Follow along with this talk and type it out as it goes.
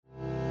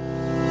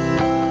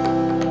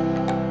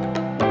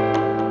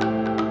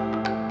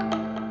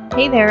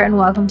Hey there, and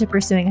welcome to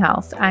Pursuing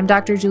Health. I'm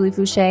Dr. Julie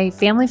Fouché,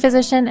 family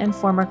physician and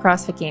former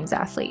CrossFit Games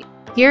athlete.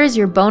 Here is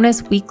your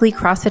bonus weekly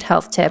CrossFit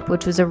health tip,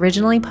 which was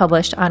originally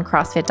published on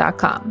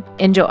CrossFit.com.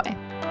 Enjoy.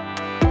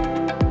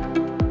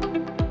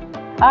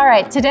 All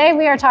right, today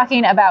we are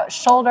talking about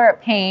shoulder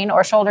pain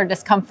or shoulder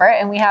discomfort,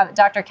 and we have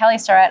Dr. Kelly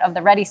Starrett of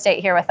the Ready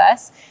State here with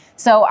us.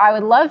 So I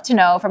would love to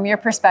know, from your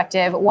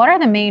perspective, what are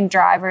the main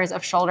drivers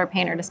of shoulder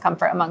pain or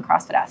discomfort among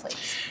CrossFit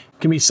athletes?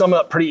 Can be summed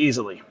up pretty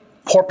easily.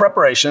 Poor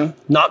preparation,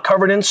 not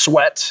covered in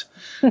sweat,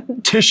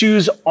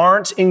 tissues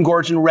aren't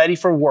engorged and ready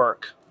for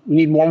work. We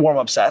need more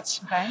warm-up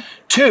sets. Okay.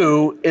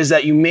 2 is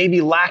that you may be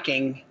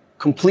lacking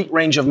complete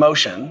range of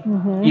motion.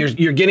 Mm-hmm.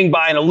 You're getting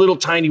by in a little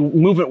tiny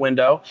movement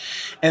window.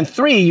 And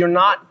 3, you're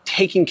not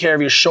taking care of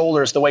your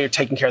shoulders the way you're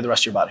taking care of the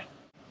rest of your body.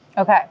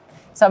 Okay,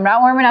 so I'm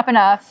not warming up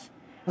enough.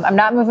 I'm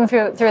not moving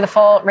through the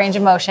full range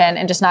of motion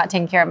and just not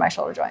taking care of my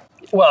shoulder joint.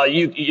 Well,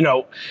 you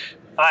know,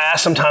 I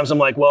ask sometimes, I'm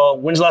like, well,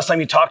 when's the last time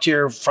you talked to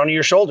your front of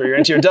your shoulder, your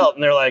anterior delt?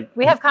 And they're like,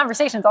 we have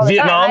conversations all the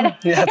Vietnam? time.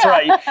 Yeah, that's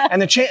right.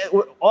 And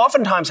what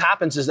oftentimes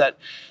happens is that,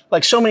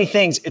 like so many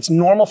things, it's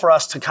normal for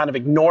us to kind of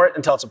ignore it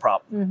until it's a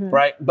problem,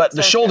 right? But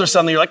the shoulder,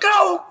 suddenly you're like,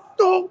 oh,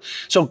 no.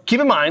 So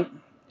keep in mind,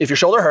 if your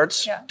shoulder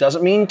hurts,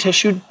 doesn't mean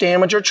tissue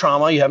damage or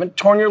trauma. You haven't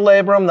torn your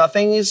labrum.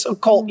 Nothing is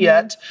occult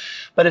yet.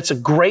 But it's a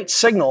great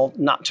signal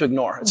not to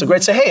ignore. It's a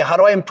great say, hey, how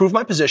do I improve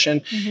my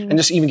position and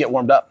just even get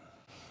warmed up?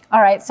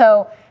 All right,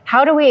 so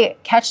how do we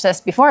catch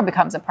this before it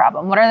becomes a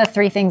problem? What are the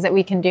 3 things that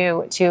we can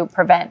do to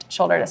prevent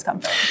shoulder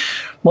discomfort?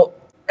 Well,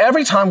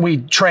 every time we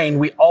train,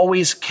 we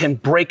always can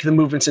break the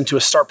movements into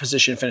a start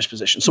position, finish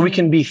position. So we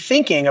can be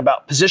thinking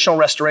about positional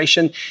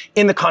restoration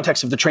in the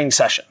context of the training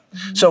session.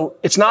 So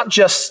it's not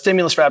just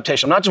stimulus for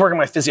adaptation. I'm not just working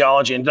my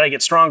physiology and did I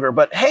get stronger,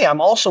 but hey, I'm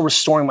also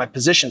restoring my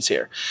positions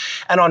here.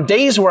 And on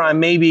days where I'm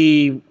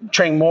maybe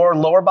training more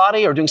lower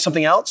body or doing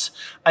something else,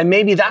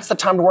 that's the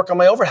time to work on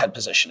my overhead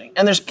positioning.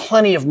 And there's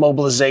plenty of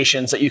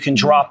mobilizations that you can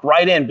drop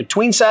right in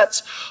between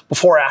sets,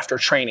 before or after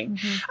training.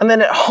 And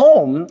then at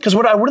home, because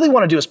what I really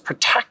want to do is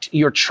protect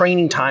your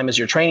training time as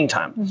your training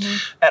time.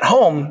 At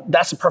home,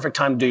 that's the perfect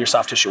time to do your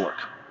soft tissue work.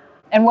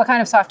 And what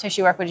kind of soft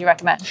tissue work would you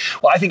recommend?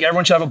 Well, I think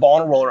everyone should have a ball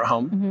and a roller at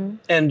home.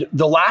 And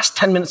the last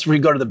 10 minutes before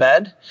you go to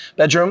the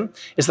bedroom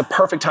is the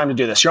perfect time to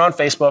do this. You're on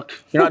Facebook,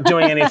 you're not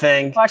doing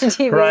anything. Watching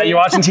TV. Right, you're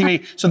watching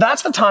TV. So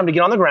that's the time to get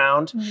on the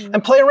ground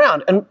and play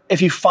around. And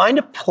if you find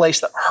a place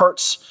that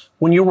hurts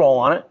when you roll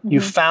on it,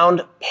 you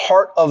found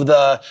part of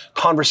the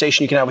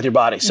conversation you can have with your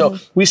body. So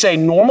we say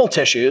normal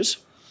tissues,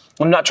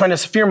 I'm not trying to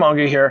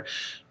fearmonger you here,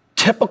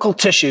 typical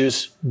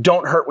tissues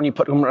don't hurt when you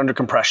put them under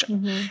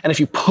compression. And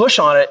if you push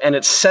on it and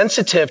it's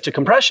sensitive to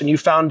compression, you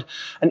found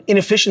an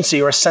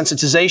inefficiency or a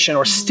sensitization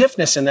or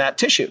stiffness in that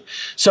tissue.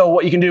 So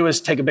what you can do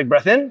is take a big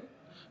breath in,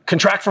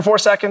 contract for 4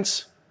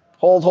 seconds,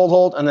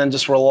 hold, and then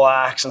just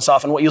relax and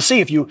soften. What you'll see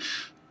if you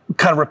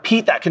kind of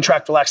repeat that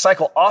contract, relax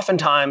cycle,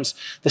 oftentimes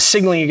the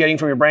signaling you're getting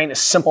from your brain is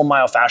simple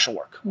myofascial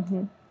work.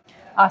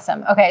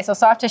 Awesome. Okay, so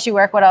soft tissue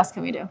work, what else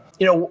can we do?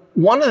 You know,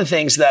 one of the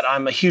things that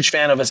I'm a huge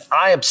fan of is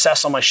I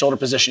obsess on my shoulder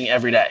positioning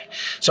every day.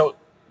 So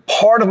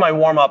part of my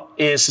warm-up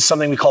is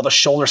something we call the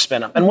shoulder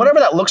spin-up. And whatever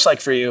that looks like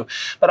for you,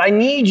 but I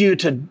need you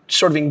to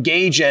sort of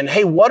engage in,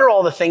 hey, what are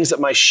all the things that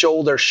my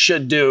shoulder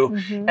should do?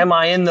 Am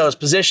I in those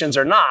positions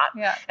or not?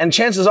 And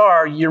chances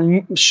are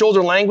your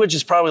shoulder language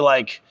is probably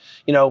like,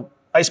 you know,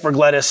 iceberg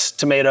lettuce,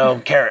 tomato,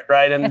 carrot,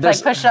 right? And it's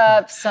like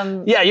push-ups,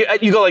 some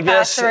you go like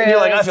this, and you're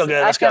like, I feel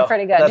good, let's go. I feel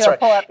pretty good. That's do right. A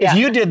pull-up, If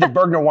you did the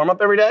Bergner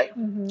warm-up every day,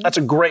 that's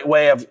a great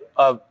way of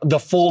the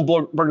full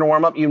Bergner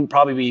warm-up, you'd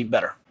probably be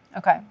better.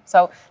 Okay,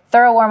 so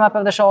thorough warm-up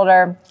of the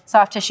shoulder,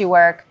 soft tissue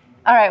work.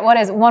 All right, what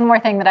is one more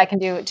thing that I can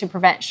do to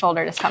prevent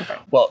shoulder discomfort?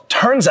 Well,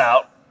 turns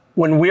out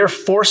when we're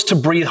forced to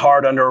breathe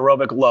hard under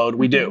aerobic load,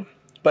 we do.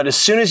 But as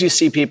soon as you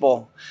see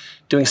people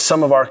doing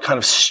some of our kind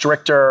of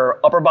stricter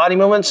upper body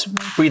movements,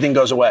 breathing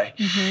goes away.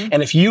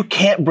 And if you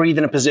can't breathe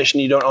in a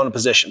position, you don't own a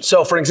position.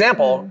 So for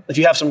example, if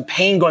you have some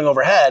pain going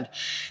overhead,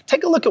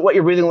 take a look at what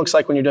your breathing looks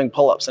like when you're doing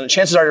pull-ups. And the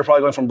chances are you're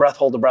probably going from breath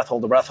hold to breath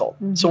hold to breath hold.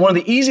 So one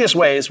of the easiest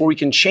ways where we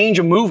can change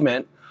a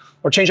movement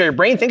or change how your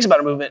brain thinks about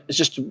a movement is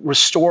just to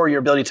restore your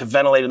ability to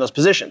ventilate in those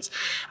positions.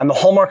 And the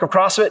hallmark of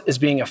CrossFit is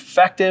being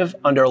effective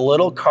under a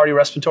little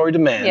cardiorespiratory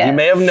demand. You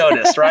may have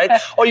noticed, right?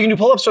 Oh, you can do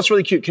pull-ups, that's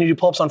really cute. Can you do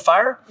pull-ups on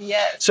fire?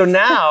 Yes. So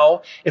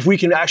now, if we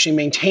can actually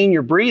maintain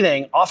your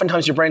breathing,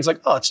 oftentimes your brain's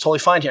like, oh, it's totally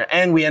fine here.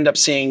 And we end up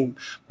seeing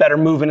better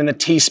movement in the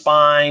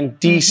T-spine,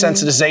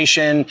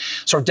 desensitization,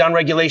 sort of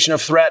downregulation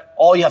of threat.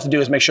 All you have to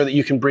do is make sure that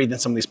you can breathe in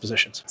some of these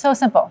positions. So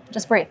simple,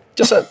 just breathe.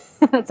 Just it.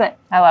 That's it.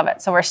 I love it.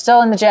 So we're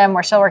still in the gym,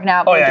 we're still working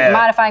out, we're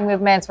modifying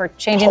movements, we're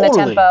changing the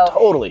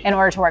tempo in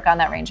order to work on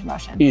that range of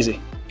motion. Easy.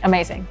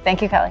 Amazing.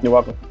 Thank you, Kelly. You're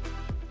welcome.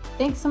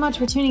 Thanks so much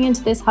for tuning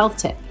into this health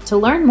tip. To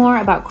learn more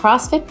about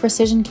CrossFit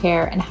Precision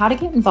Care and how to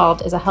get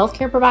involved as a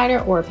healthcare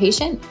provider or a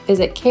patient,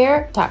 visit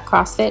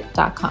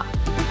care.crossfit.com.